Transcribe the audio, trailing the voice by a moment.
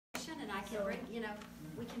I can bring, you know,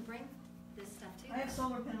 we can bring this stuff to you. I have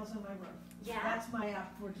solar panels on my roof. Yeah. That's my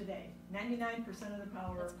app for today. 99% of the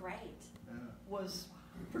power That's great. was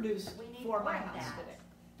produced for my house today.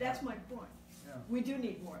 That's my point. Yeah. We do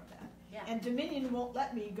need more of that. Yeah. And Dominion won't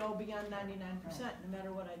let me go beyond 99% no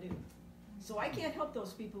matter what I do. So I can't help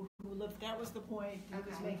those people who live. That was the point he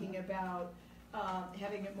was making about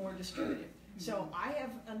having it more distributed. So I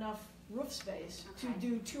have enough roof space to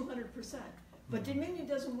do 200%. But Dominion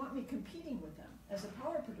doesn't want me competing with them as a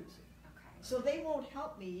power producer. So they won't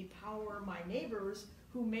help me power my neighbors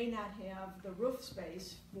who may not have the roof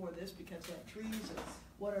space for this because they have trees or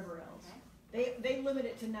whatever else. They limit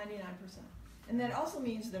it to 99%. And that also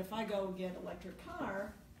means that if I go get an electric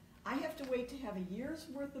car, I have to wait to have a year's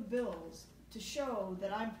worth of bills to show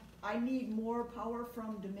that I need more power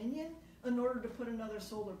from Dominion in order to put another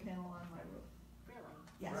solar panel on my roof. Really?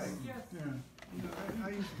 Yes. Right. Yes. Yeah. You know, I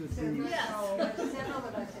used to So do. there's several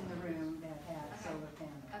of us in the room that have solar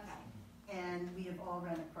panels. Okay. And we have all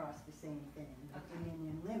run across the same thing. The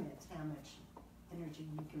Dominion limits how much energy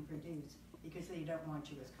you can produce because they don't want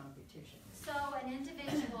you as competition. So an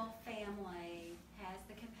individual family has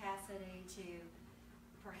the capacity to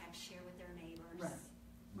perhaps share with their neighbors. Right.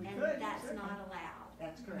 We And could, that's certainly. not allowed.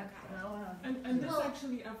 That's correct. Okay. Well, And this Well-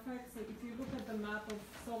 actually affects, like, if you look at the map of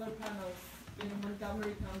solar panels in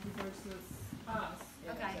Montgomery County versus us,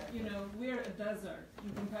 Okay. you know, we're a desert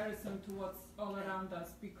in comparison to what's all around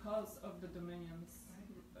us because of the Dominion's,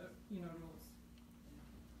 you know, rules.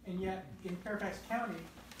 And yet, in Fairfax County,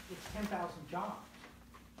 it's 10,000 jobs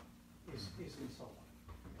is in solar.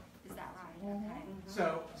 Is that right? Okay.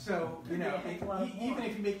 So you know, even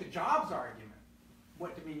if you make the jobs argument,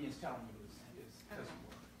 what Dominion's telling you doesn't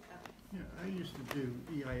work. Yeah, I used to do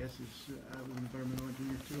EISs. I was an environmental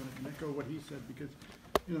engineer too, and I echo what he said because,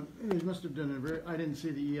 you know, they must have done a very. I didn't see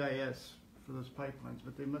the EIS for those pipelines,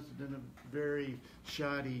 but they must have done a very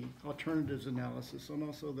shoddy alternatives analysis and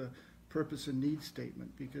also the purpose and need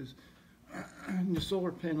statement because the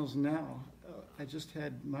solar panels now. I just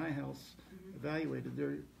had my house evaluated.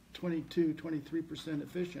 They're 22–23%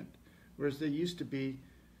 efficient, whereas they used to be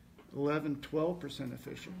 11–12%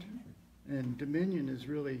 efficient. And Dominion is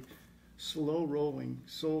really slow rolling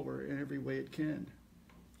solar in every way it can.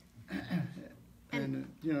 And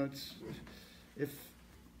you know, it's if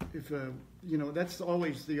you know, that's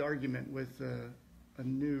always the argument with a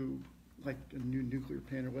new nuclear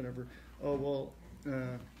plant or whatever. Oh well,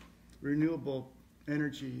 renewable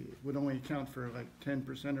energy would only account for like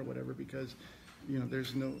 10% or whatever because, you know,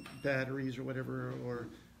 there's no batteries or whatever, or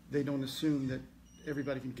they don't assume that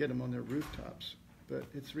everybody can get them on their rooftops. But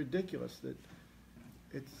it's ridiculous that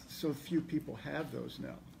it's so few people have those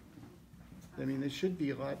now. I mean, they should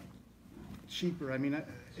be a lot cheaper. I mean,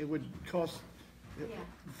 it would cost,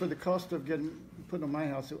 for the cost of putting on my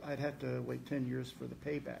house, I'd have to wait 10 years for the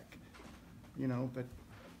payback, you know, but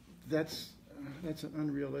that's an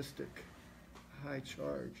unrealistic high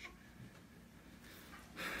charge,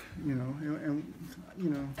 you know, and you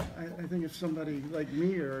know, I think if somebody like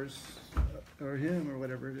me or him or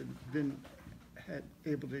whatever had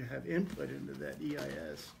able to have input into that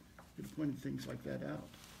EIS, could point things like that out.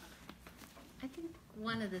 I think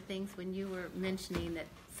one of the things when you were mentioning that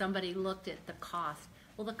somebody looked at the cost,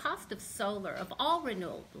 well, the cost of solar, of all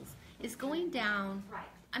renewables, is going down, Right.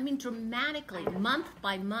 I mean, dramatically, month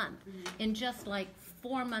by month, in just like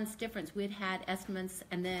 4 months difference. We'd had estimates,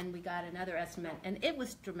 and then we got another estimate, and it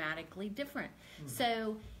was dramatically different.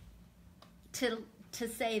 So to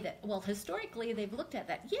say that, well, historically, they've looked at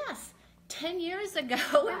that, yes, 10 years ago,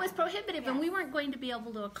 it was prohibitive, and we weren't going to be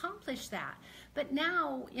able to accomplish that. But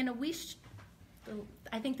now, you know,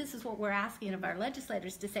 I think this is what we're asking of our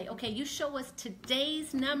legislators to say, okay, you show us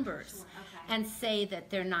today's numbers and say that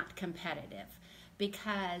they're not competitive.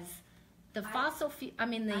 Because the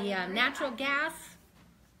natural gas,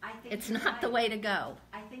 it's not the way to go.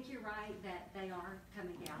 I think you're right that they are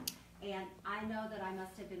coming down. And I know that I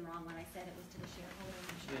must have been wrong when I said it was to the shareholders.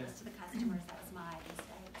 I'm sure it was to the customers. That was my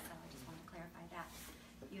mistake. So I just want to clarify that.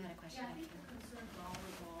 You had a question? Yeah, I think the concerns all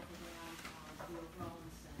revolve around the overall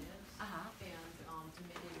incentives and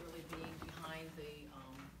Dominion really being behind the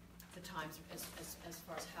times as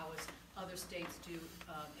far as how other states do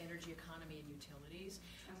energy economy and utilities.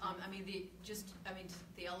 I mean,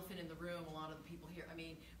 the elephant in the room, a lot of the people here, I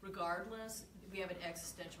mean, regardless, we have an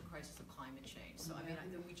existential crisis of climate change. So, I mean,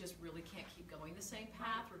 we just really can't keep going the same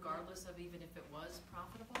path, regardless of even if it was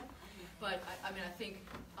profitable. But, I mean, I think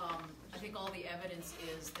all the evidence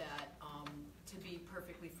is that, to be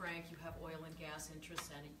perfectly frank, you have oil and gas interests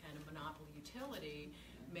and a monopoly utility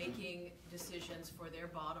making decisions for their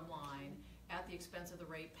bottom line at the expense of the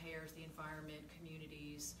ratepayers, the environment,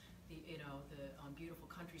 communities, the beautiful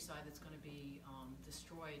countryside that's going to be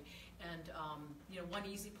destroyed. And one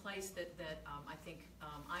easy place that I think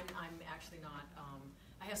I'm actually not.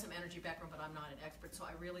 I have some energy background, but I'm not an expert, so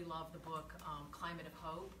I really love the book Climate of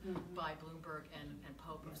Hope by Bloomberg and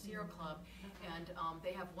Pope of Sierra Club. And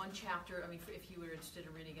they have one chapter, I mean, if you were interested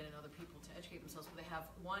in reading it and other people to educate themselves, but they have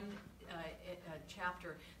one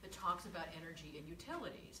chapter that talks about energy and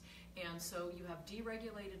utilities. And so you have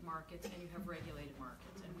deregulated markets and you have regulated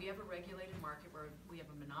markets. And we have a regulated market where we have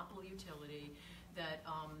a monopoly utility that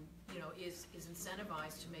is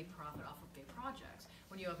incentivized to make profit off of big projects.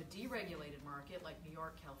 When you have a deregulated market like New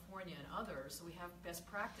York, California, and others, so we have best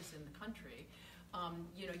practice in the country,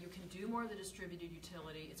 you can do more of the distributed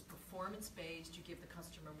utility. It's performance-based. You give the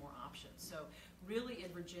customer more options. So really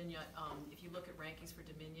in Virginia, if you look at rankings for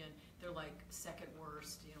Dominion, they're like second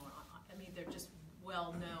worst. I mean, they're just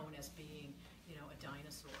well known as being, a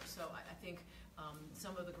dinosaur. So I think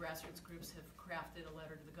some of the grassroots groups have crafted a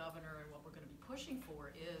letter to the governor, and what we're going to be pushing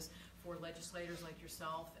for is for legislators like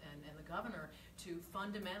yourself and the governor to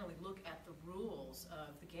fundamentally look at the rules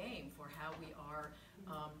of the game for how we are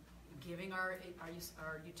giving our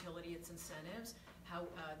utility its incentives, how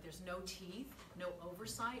there's no teeth, no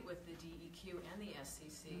oversight with the DEQ and the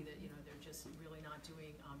SCC, that they're just really not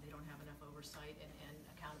doing, they don't have enough oversight and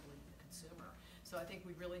accountability to the consumer. So I think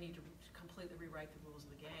we really need to completely rewrite the rules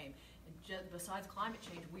of the game. And besides climate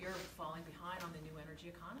change, we are falling behind on the new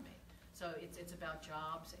energy economy. So it's about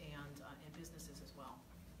jobs and businesses as well.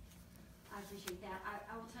 I appreciate that.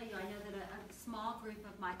 I will tell you, I know that a small group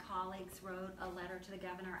of my colleagues wrote a letter to the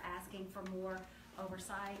governor asking for more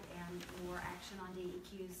oversight and more action on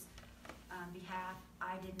DEQ's behalf.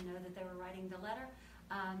 I didn't know that they were writing the letter,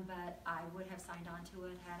 but I would have signed on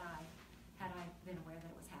to it had I been aware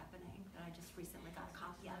that it was happening. But I just recently got a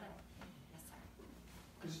copy of it. Yes, sir.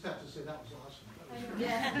 I just have to say that was awesome. I just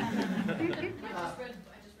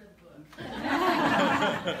read the book.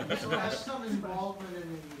 So I have some involvement in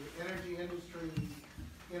the energy industry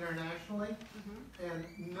internationally, and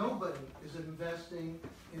nobody is investing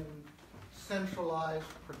in centralized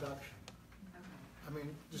production. I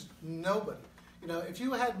mean, just nobody. If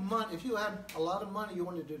you had a lot of money you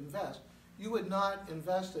wanted to invest, you would not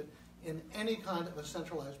invest it in any kind of a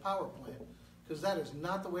centralized power plant, because that is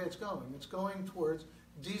not the way it's going. It's going towards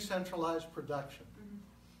decentralized production.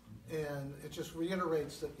 And it just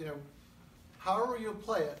reiterates that, however you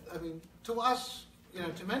play it, I mean, to us,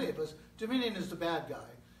 to many of us, Dominion is the bad guy.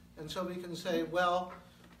 And so we can say, well,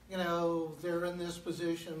 they're in this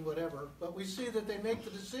position, whatever. But we see that they make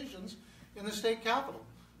the decisions in the state capitol.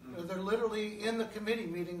 They're literally in the committee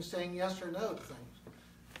meetings saying yes or no to things.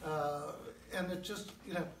 And it just,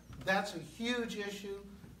 that's a huge issue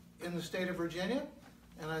in the state of Virginia.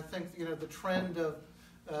 And I think, the trend of,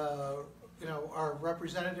 our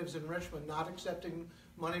representatives in Richmond not accepting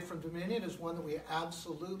money from Dominion is one that we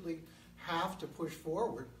absolutely have to push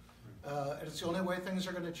forward. And it's the only way things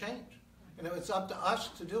are going to change. It's up to us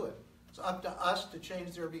to do it. It's up to us to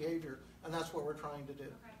change their behavior, and that's what we're trying to do.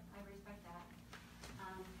 Okay, I respect that.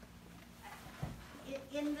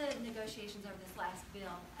 In the negotiations over this last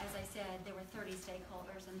bill, as I said, there were 30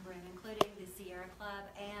 stakeholders in the room, including the Sierra Club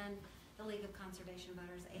and the League of Conservation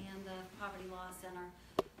Voters and the Poverty Law Center,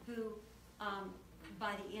 who,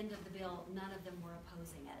 by the end of the bill, none of them were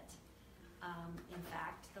opposing it. In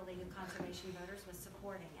fact, the League of Conservation Voters was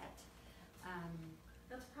supporting it.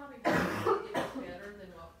 That's probably better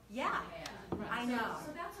than what we had. Right. I know.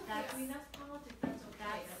 So that's okay. I mean, that's politics. That's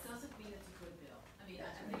okay. That doesn't mean it's a good bill. I mean,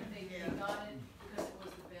 I think they got it because it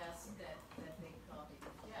was the best that they thought they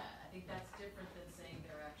could get. I think that's different than saying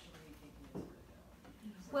they're actually thinking it's a good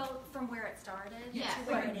bill. Well, from where it started to Yes.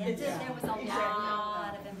 where it ended, Yeah. there was a Exactly.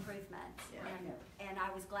 lot of improvements. Yeah. And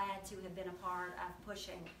I was glad to have been a part of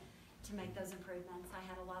pushing to make those improvements. I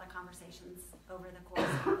had a lot of conversations over the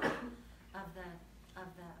course of the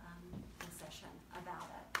session about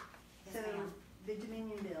it. Yes, So ma'am. the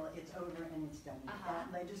Dominion bill, it's over and it's done.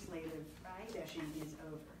 That legislative Right. session is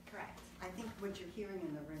over. Correct. I think what you're hearing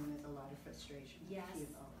in the room is a lot of frustration. Yes,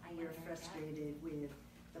 People. I am We're hearing that. frustrated with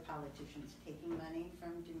the politicians taking money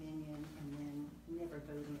from Dominion and then never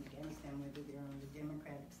voting against them, whether they're on the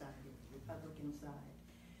Democratic side or the Republican side.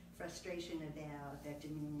 Frustration about that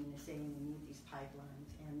Dominion is saying we need these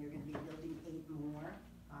pipelines and they're going to be building 8 more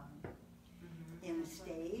in the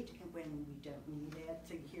state when we don't need it.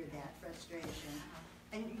 So you hear that frustration.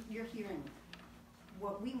 And you're hearing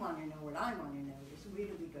what we want to know, what I want to know is where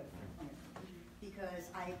do we go from here? Because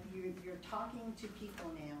you're talking to people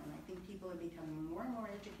now, and I think people are becoming more and more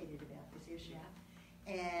educated about this issue. Yeah.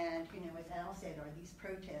 And, as Al said, are these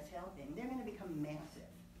protests helping? They're going to become massive.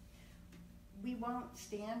 we won't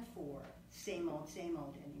stand for same old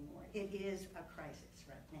anymore. It is a crisis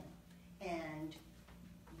right now. And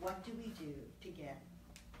what do we do to get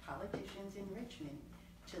politicians in Richmond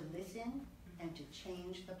to listen and to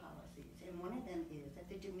change the policies? And one of them is that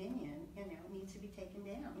the Dominion, needs to be taken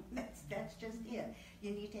down. That's just it.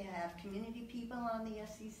 You need to have community people on the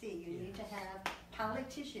FCC. You need to have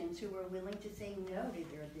politicians who are willing to say no to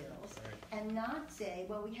their bills and not say,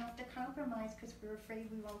 well, we have to compromise because we're afraid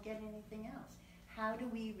we won't get anything else. How do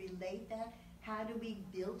we relate that? How do we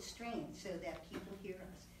build strength so that people hear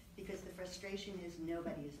us? Because the frustration is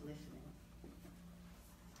nobody is listening.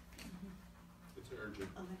 It's urgent.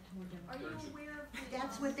 Are you aware of the,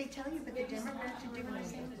 That's what they tell you, but the Democrats are doing the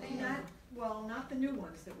same thing. Not the new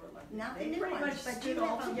ones that were elected. Not the They new pretty ones, much but stood you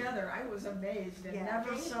all have a- together. I was amazed and Yeah.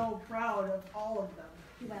 never so proud of all of them.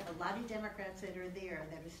 You have a lot of Democrats that are there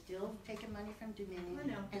that are still taking money from Dominion I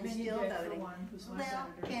know, and Dominion still did for voting. one, who's my Well,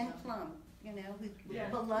 senator, Ken so. Plum, who's Yeah. a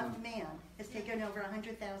beloved man, has taken over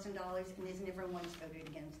 $100,000 and has never once voted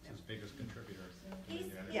against them. His biggest contributor.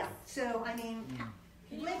 He's- Yeah, so, I mean,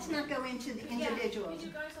 let's not go into the individuals. Can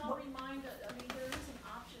you guys all remind, there is an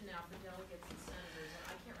option now for delegates and senators,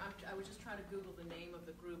 and I was just trying to Google the name of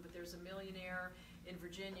the group, but there's a millionaire in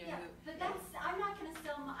Virginia Yeah, who. but that's, I'm not going to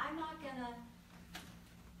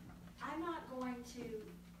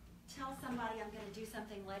tell somebody I'm going to do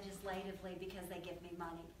something legislatively because they give me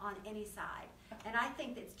money on any side. And I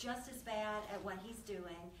think it's just as bad at what he's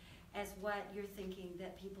doing as what you're thinking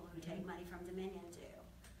that people who take money from Dominion do.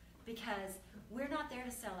 Because we're not there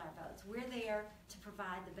to sell our votes. We're there to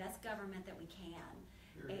provide the best government that we can.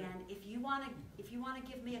 And if you want to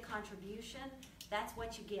give me a contribution, that's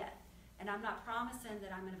what you get. And I'm not promising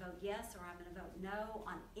that I'm going to vote yes or I'm going to vote no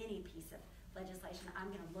on any piece of legislation. I'm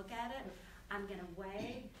going to look at it. I'm going to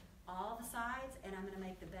weigh all the sides, and I'm going to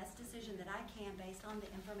make the best decision that I can based on the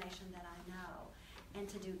information that I know. And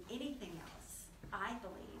to do anything else, I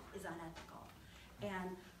believe, is unethical.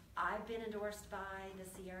 And I've been endorsed by the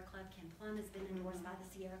Sierra Club. Ken Plum has been endorsed by the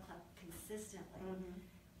Sierra Club consistently.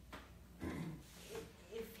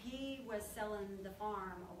 If he was selling the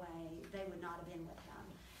farm away, they would not have been with him.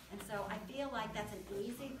 And so I feel like that's an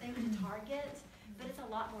easy thing to target, but it's a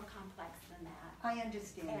lot more complex than that. I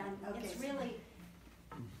understand. And Okay, it's really,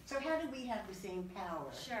 So how do we have the same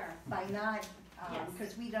power? sure. By not, Yes.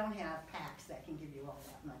 because we don't have PACs that can give you all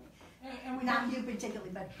that money. And we Not have, you particularly,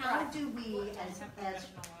 but how do we, as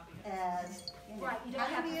Right, you don't how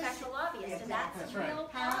do have we as- professional lobbyists, and that's That's a right. real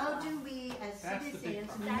How problem. do we, as That's the big citizens,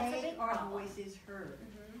 problem. That's a make big our problem. voices heard?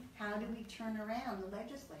 Mhm. How do we turn around the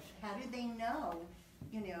legislature? How do they know,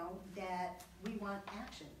 that we want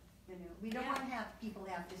action? We don't Yeah. want to have people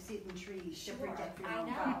have to sit in trees to Sure, protect their I own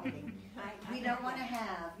know. property. I We don't want to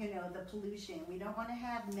have, the pollution. We don't want to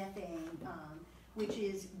have methane, which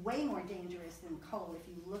is way more dangerous than coal if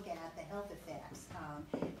you look at the health effects,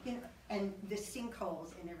 and the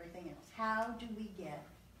sinkholes and everything else. How do we get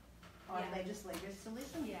our Yeah. legislators to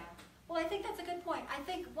listen? Yeah, well, I think that's a good point. I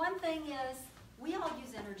think one thing is, we all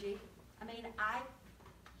use energy. I mean, I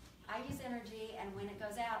use energy, and when it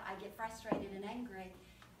goes out, I get frustrated and angry.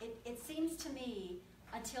 It seems to me,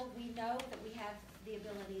 until we know that we have the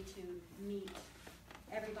ability to meet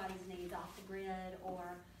everybody's needs off the grid,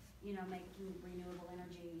 or, making renewable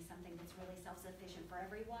energy something that's really self-sufficient for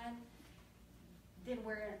everyone, then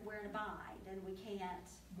we're in a bind, and we can't,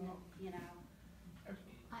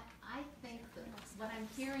 I think that what I'm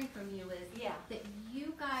hearing from you is Yeah. that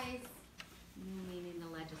you guys, meaning the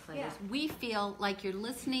legislators, Yeah. we feel like you're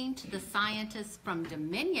listening to the scientists from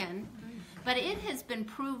Dominion, but it has been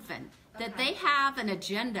proven that Okay. they have an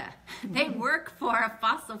agenda. They work for a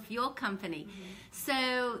fossil fuel company.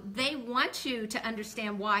 So they want you to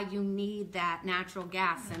understand why you need that natural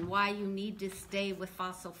gas and why you need to stay with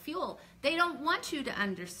fossil fuel. They don't want you to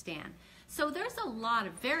understand. So there's a lot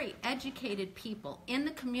of very educated people in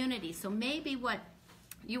the community. So maybe what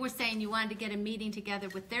you were saying, you wanted to get a meeting together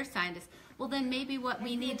with their scientists. Well, then maybe what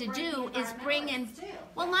we And need to bring do the is bring in, environmentalists, too.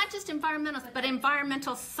 well, not just environmentalists, but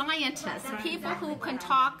environmental scientists, Right, that's people who exactly can what I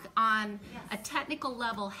talk on Yes. a technical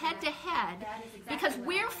level, head to head, That is exactly because what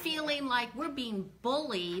we're I mean. feeling like we're being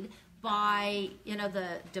bullied by,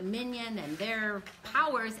 the Dominion and their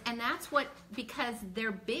powers, and that's what, because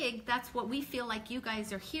they're big, that's what we feel like you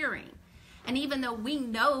guys are hearing. And even though we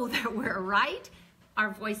know that we're right, our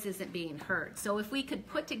voice isn't being heard. So if we could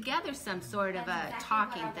put together some sort of a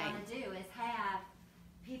talking What I thing. want to do is have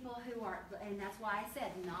people who are, and that's why I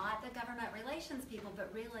said not the government relations people, but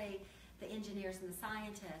really the engineers and the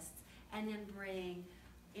scientists, and then bring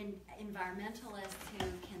in environmentalists who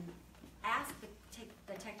can ask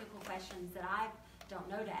the technical questions that I don't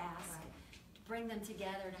know to ask. bring them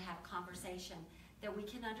together to have a conversation that we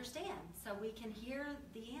can understand, so we can hear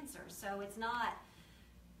the answers. So it's not,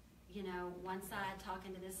 you know, one side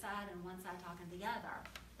talking to this side and one side talking to the other.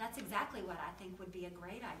 That's exactly what I think would be a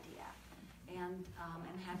great idea, and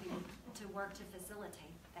I'm happy to work to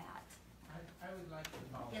facilitate that. I would like to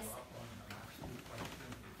follow Yes. up on the last two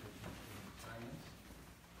questions, which is in science,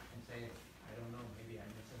 and say, I don't know, maybe I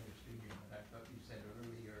misunderstood you, but I thought you said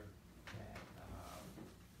earlier that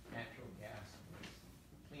natural gas was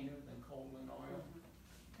cleaner than coal and oil,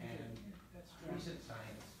 and recent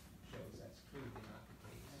science shows that's clearly not the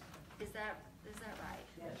case. Is that right?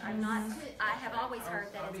 Yes. I'm not, I have always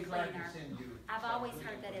heard that I'll it's be glad to cleaner. send you I've some always good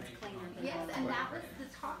heard that it's information cleaner on than that. Yes, and that was the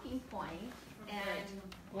talking point, and,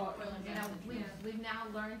 Well, you know, we've now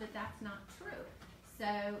learned that that's not true. So,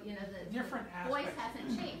 you know, the Different voice aspects. hasn't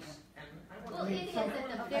changed. And I want Well, to it is at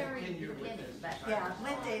the very continue with beginning, this but. Yeah,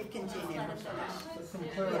 let Dave continue. Let him finish. Some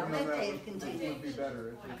Yeah, clarity on let that Dave would continue. be better.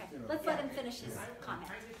 If Okay, you know. let's let him finish his I comment.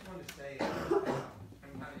 just want to say,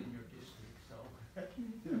 I'm not in your district, so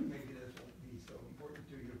maybe this won't be so important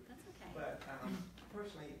to you. That's okay. But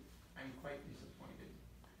personally, I'm quite disappointed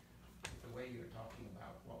with the way you're talking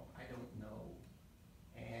about, well, I don't know,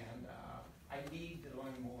 and I need to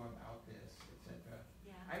learn more about this, et cetera.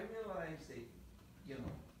 Yeah. I realize that, you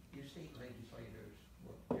know, your state legislators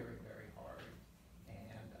work very, very hard,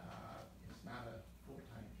 and it's not a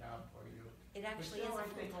full-time job for you. It actually is But still, a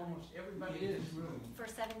I think full-time. almost everybody in this room, For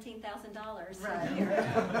 $17,000 Right. a year.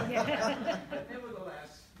 but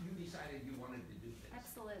nevertheless, you decided you wanted to do this.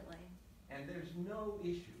 Absolutely. And there's no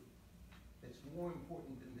issue that's more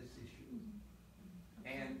important than this issue.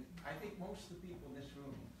 And I think most of the people in this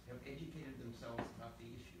room have educated themselves about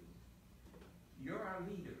the issue. You're our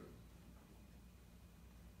leader.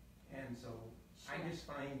 And so I Sure. just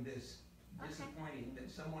find this disappointing that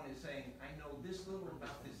someone is saying, I know this little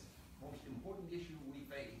about this most important issue we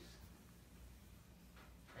face.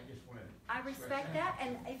 I just want to I respect that,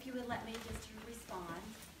 and if you would let me just to respond.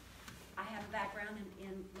 I have a background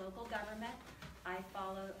in local government. I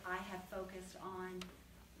have focused on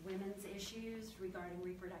women's issues regarding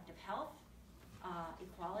reproductive health,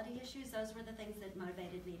 equality issues. Those were the things that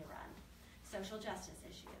motivated me to run. Social justice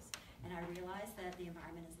issues. And I realize that the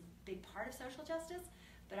environment is a big part of social justice,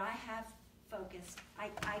 but I have focused, I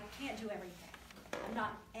can't do everything. I'm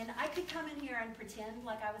not, and I could come in here and pretend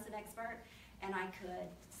like I was an expert, and I could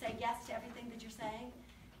say yes to everything that you're saying,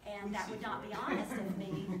 and that would not be honest of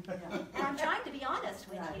me. And I'm trying to be honest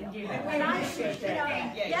with you. And I, appreciate you know,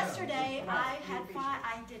 that. yesterday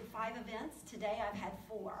I did 5 events. Today I've had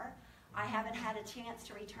 4. I haven't had a chance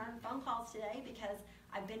to return phone calls today because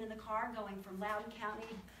I've been in the car going from Loudoun County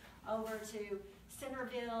over to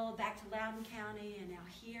Centerville, back to Loudoun County, and now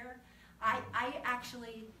here. I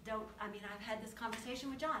actually don't, I mean, I've had this conversation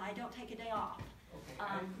with John. I don't take a day off. Okay,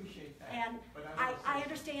 I appreciate that. And but I will say-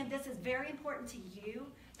 understand this is very important to you,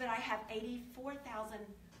 but I have 84,000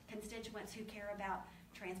 constituents who care about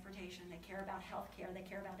transportation, they care about health care, they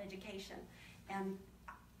care about education. And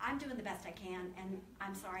I'm doing the best I can, and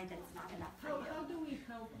I'm sorry that it's not enough for How you. do we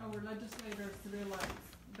help our legislators realize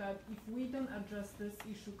that if we don't address this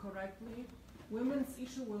issue correctly, women's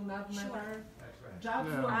issue will not Sure. matter, That's right. jobs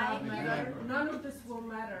Yeah. will I not matter, agree. none of this will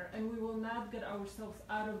matter, and we will not get ourselves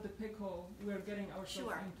out of the pickle we're getting ourselves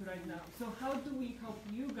Sure. into right now. So how do we help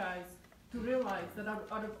you guys to realize that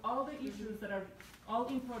out of all the issues that are all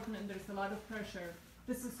important and there's a lot of pressure,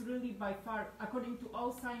 this is really by far, according to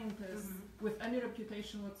all scientists with any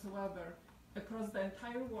reputation whatsoever, across the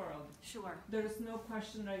entire world, Sure. there is no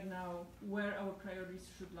question right now where our priorities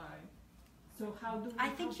should lie. So how do we I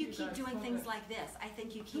think help you keep guys doing focus? things like this. I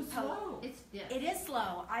think you Too keep slow. It's, yeah. It is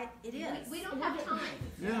slow. It is. We don't have time.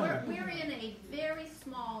 Yeah. We're in a very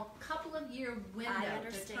small couple of year window to turn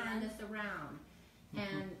understand. this around.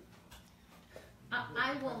 And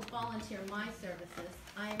I will volunteer my services.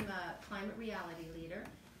 I'm a climate reality leader,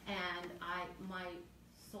 and my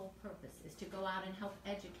sole purpose is to go out and help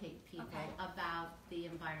educate people Okay. about the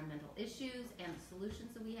environmental issues and the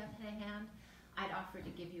solutions that we have at hand. I'd offer to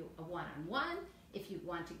give you a one-on-one if you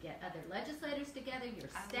want to get other legislators together, your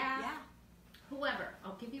staff, Yeah. whoever.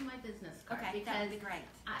 I'll give you my business card Okay, that would be because great.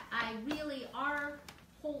 I really, our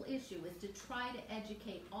whole issue is to try to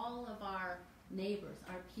educate all of our neighbors,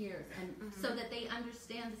 our peers, and so that they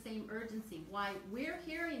understand the same urgency. Why we're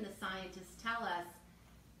hearing the scientists tell us,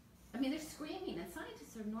 I mean, they're screaming, and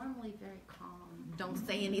scientists are normally very calm, don't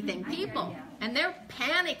say anything I hear people, ya. and they're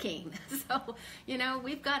panicking. So, you know,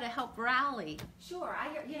 we've got to help rally. Sure,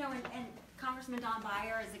 and Congressman Don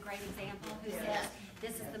Beyer is a great example who says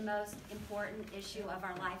this is the most important issue of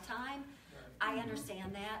our lifetime. I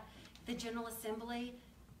understand that. The General Assembly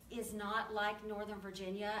is not like Northern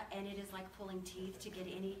Virginia, and it is like pulling teeth to get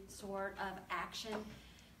any sort of action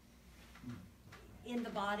in the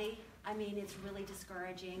body. I mean, it's really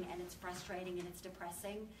discouraging, and it's frustrating, and it's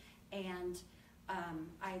depressing, and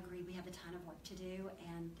I agree we have a ton of work to do,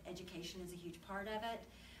 and education is a huge part of it.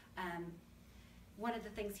 One of the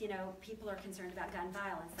things, you know, people are concerned about gun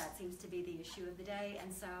violence. That seems to be the issue of the day,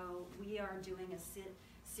 and so we are doing a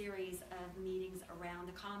series of meetings around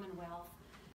the Commonwealth